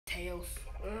Tails.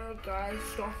 Guys,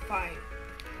 don't fight.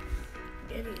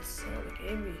 Give me Sonic,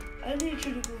 give me. I need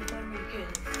you to go find me again.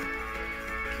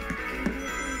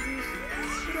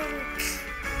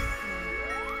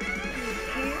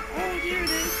 Oh, there it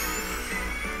is.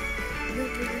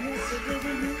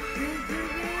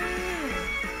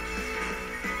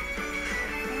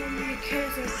 Find me a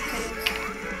Tails.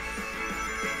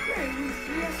 Great, we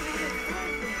have to get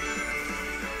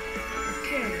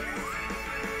okay.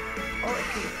 Oh,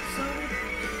 okay. Sonic,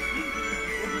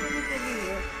 we're gonna look over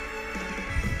here.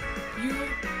 You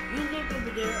look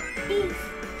over there. Oof.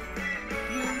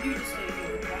 You just stay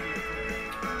here.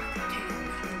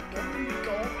 Tails, you don't let me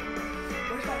go.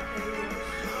 Where's that Tails?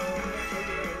 Oh, that's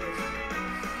over there.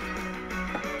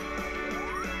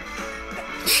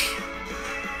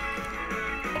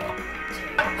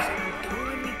 Tails, you don't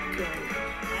let me go.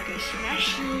 I can smash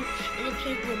you in the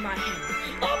plate with my hammer.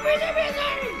 Oh, Mr.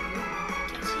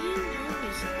 Does he know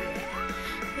this already?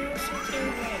 There's something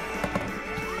wrong.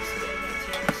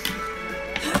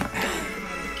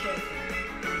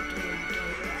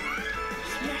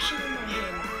 Smashing in my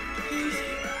hammer.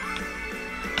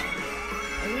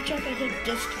 I wish I could hit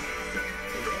this time.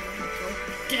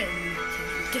 Damn me.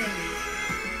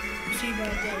 You see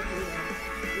about that?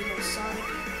 We know Sonic.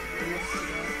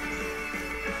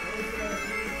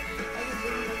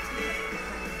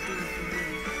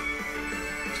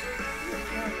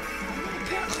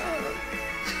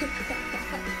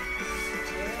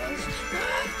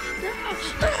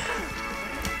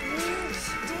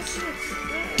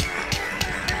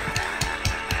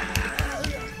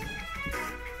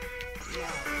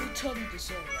 Who told me to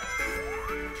say that?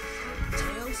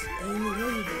 Tails? Ain't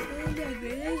really good. Ain't that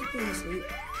great. He's been asleep.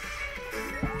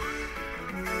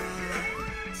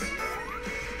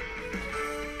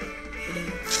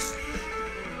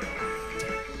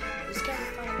 It's kind of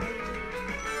fun.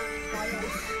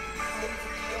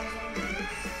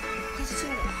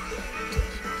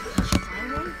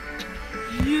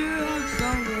 Yeah, I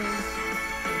found one.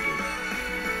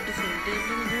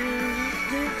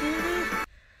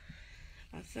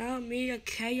 I found me a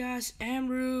Chaos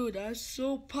Emerald. That's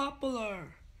so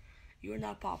popular. You're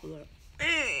not popular.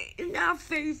 You're not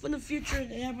faith in the future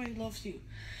and everybody loves you.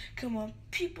 Come on,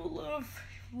 people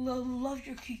love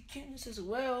your cuteness as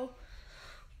well.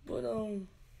 But oh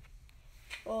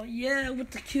yeah,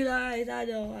 with the cute eyes, I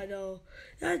know.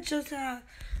 That's just how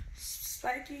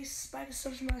Spikey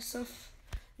stuffs myself.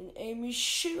 And Amy,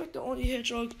 she like the only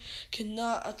hedgehog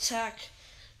cannot attack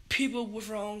people with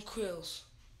her own quills.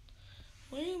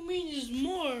 What do you mean there's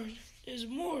more? There's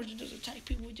more than just attack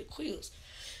people with your quills.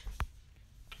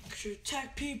 You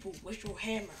attack people with your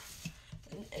hammer.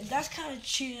 And that's kind of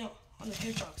cheating on the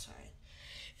hedgehog side.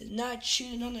 It's not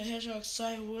cheating on the hedgehog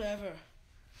side or whatever.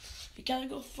 You gotta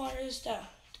go find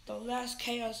the last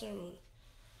Chaos Emerald.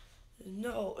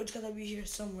 No, it's gotta be here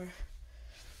somewhere.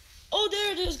 Oh,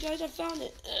 there it is, guys. I found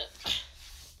it.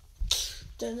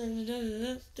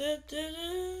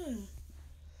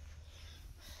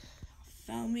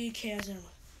 Found me a Chaos Emerald.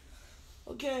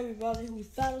 Okay, everybody. We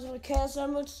found us on the Chaos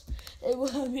Emeralds. They were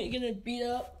getting beat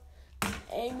up.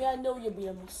 Amy, I know you're beat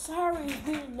up. I'm sorry, it's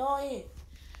being annoying.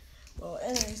 Well,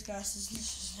 anyways, guys, this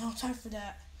is no time for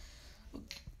that.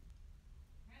 Okay.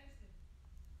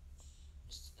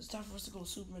 It's time for us to go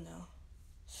Super now.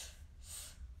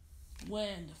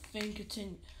 When the thing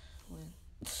continues. When.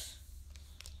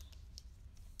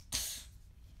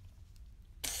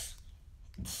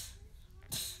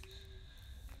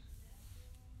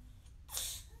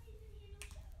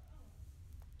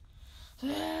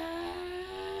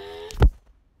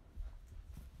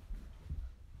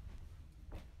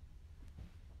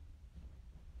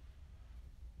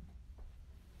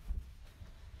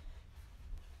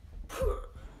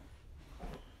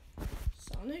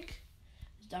 Sonic?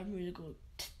 It's time for me to go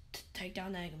take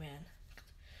down Eggman.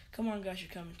 Come on, guys,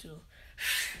 you're coming too.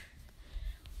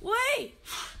 Wait!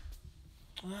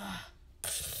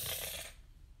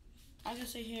 I can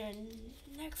sit here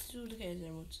next to the Chaos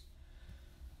Emeralds.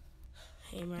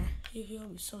 Hey man, you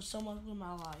helped me so much with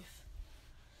my life.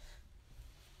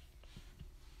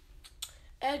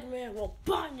 Eggman will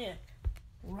burn it.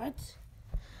 What?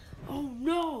 Oh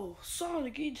no,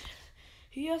 Sonic!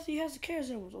 He has the Chaos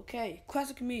Emeralds. Okay,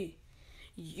 classic me.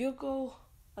 You go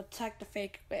attack the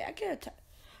Faker. Wait, I can't attack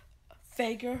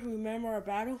Faker. Remember our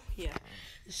battle? Yeah,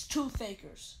 it's two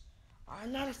Fakers.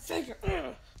 I'm not a Faker.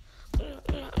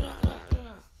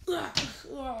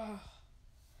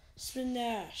 Spin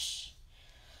dash.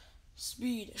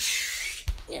 Speed.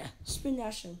 Yeah, spin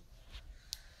dashing.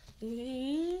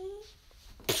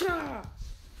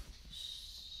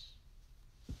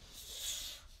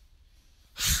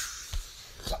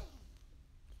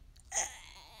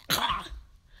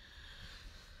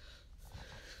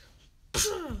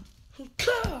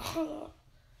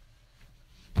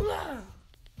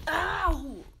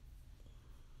 Ow!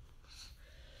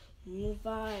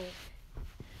 Fine.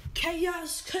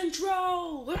 Chaos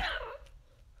control!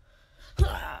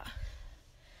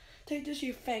 Take this,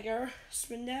 you figure.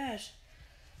 Spin dash.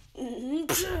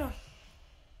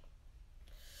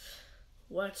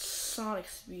 What's Sonic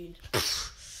speed?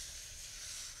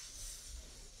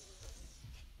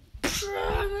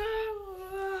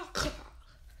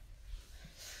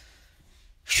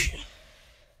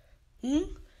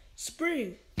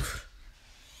 Spring.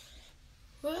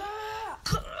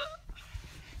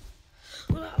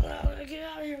 Get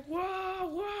out of here.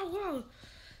 Whoa.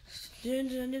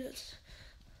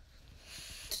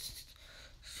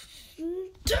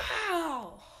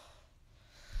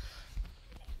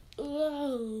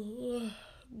 Oh,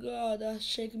 God, that's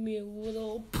shaking me a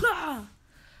little.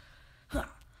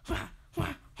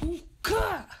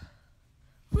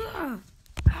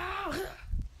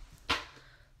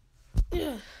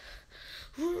 Yeah.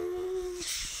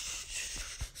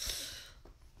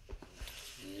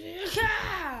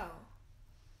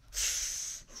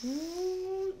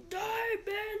 Die,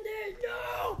 bandit!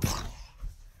 No!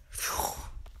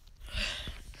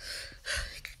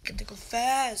 Gotta go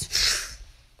fast.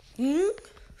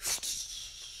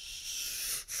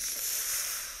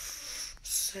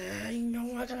 Say, you know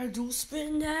what I gotta do?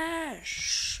 Spin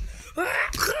dash.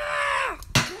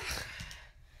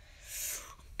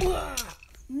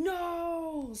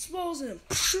 No! Expose him.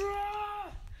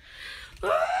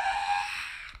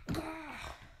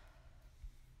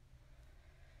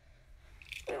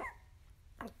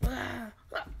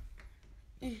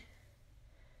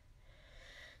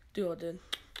 Do it then.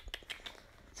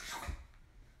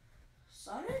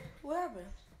 Sonic? What happened?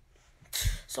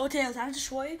 So Tails, I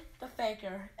destroyed the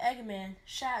Faker, Eggman,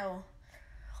 Shadow,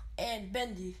 and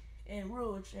Bendy, and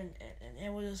Rouge, and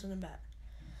what else in the back.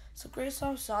 So great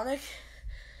song, Sonic.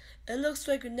 It looks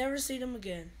like we'll never see them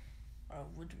again. Or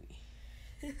would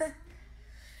we?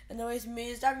 Anyways,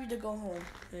 me, it's time for you to go home.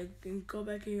 And go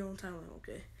back in your own timeline,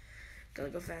 okay? Gotta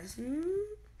go fast.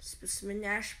 Spin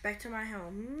dash back to my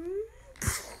home.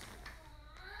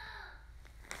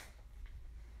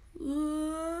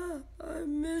 I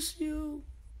miss you.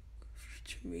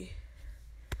 To me.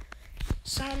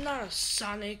 So I'm not a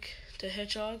Sonic the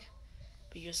Hedgehog,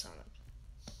 but you're Sonic.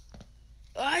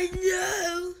 I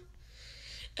know.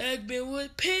 Eggman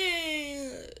with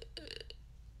pain.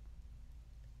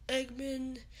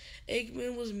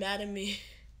 Eggman was mad at me.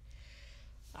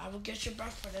 I will get you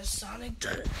back for this, Sonic.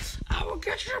 I will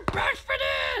get you back for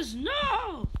this.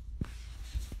 No.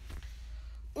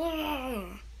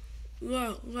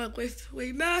 Look,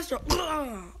 wait, master.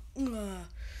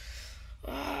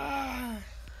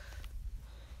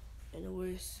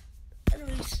 Anyways,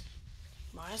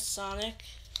 my Sonic.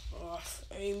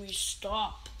 Amy,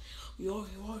 stop. You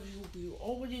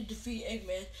already defeat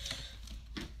Eggman.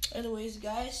 Anyways,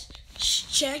 guys,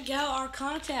 check out our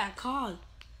contact called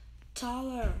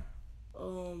Tyler. I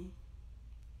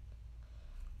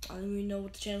don't even know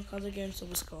what the channel's called again, so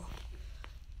let's go.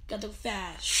 Gotta go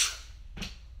fast.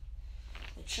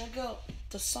 And check out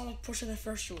the Sonic portion of the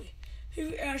first story. If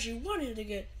you actually wanted to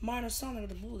get minor Sonic or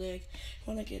the bootleg,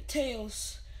 want to get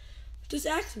Tails, just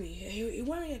ask me. If you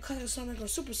want to get Classic Sonic or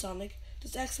Super Sonic,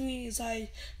 just ask me inside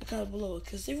the comment below.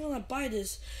 Because if you want to buy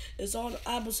this, it's on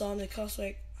Amazon. It costs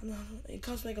like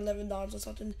 $11 or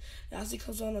something. It actually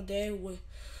comes on a day with.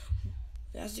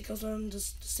 It actually comes on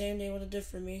just the same day what it did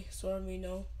for me. So let me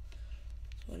know.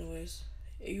 So anyways,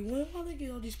 if you want to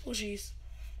get all these plushies,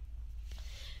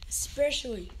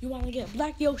 especially you want to get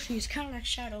Black Yoshi's kind of like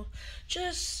Shadow,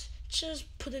 just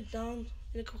put it down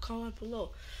in the comment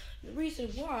below. The reason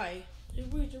why,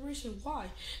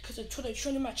 because the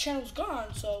trend of my channel's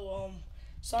gone. So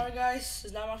sorry guys,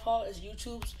 it's not my fault. It's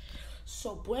YouTube's.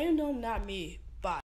 So blame them, not me. Bye.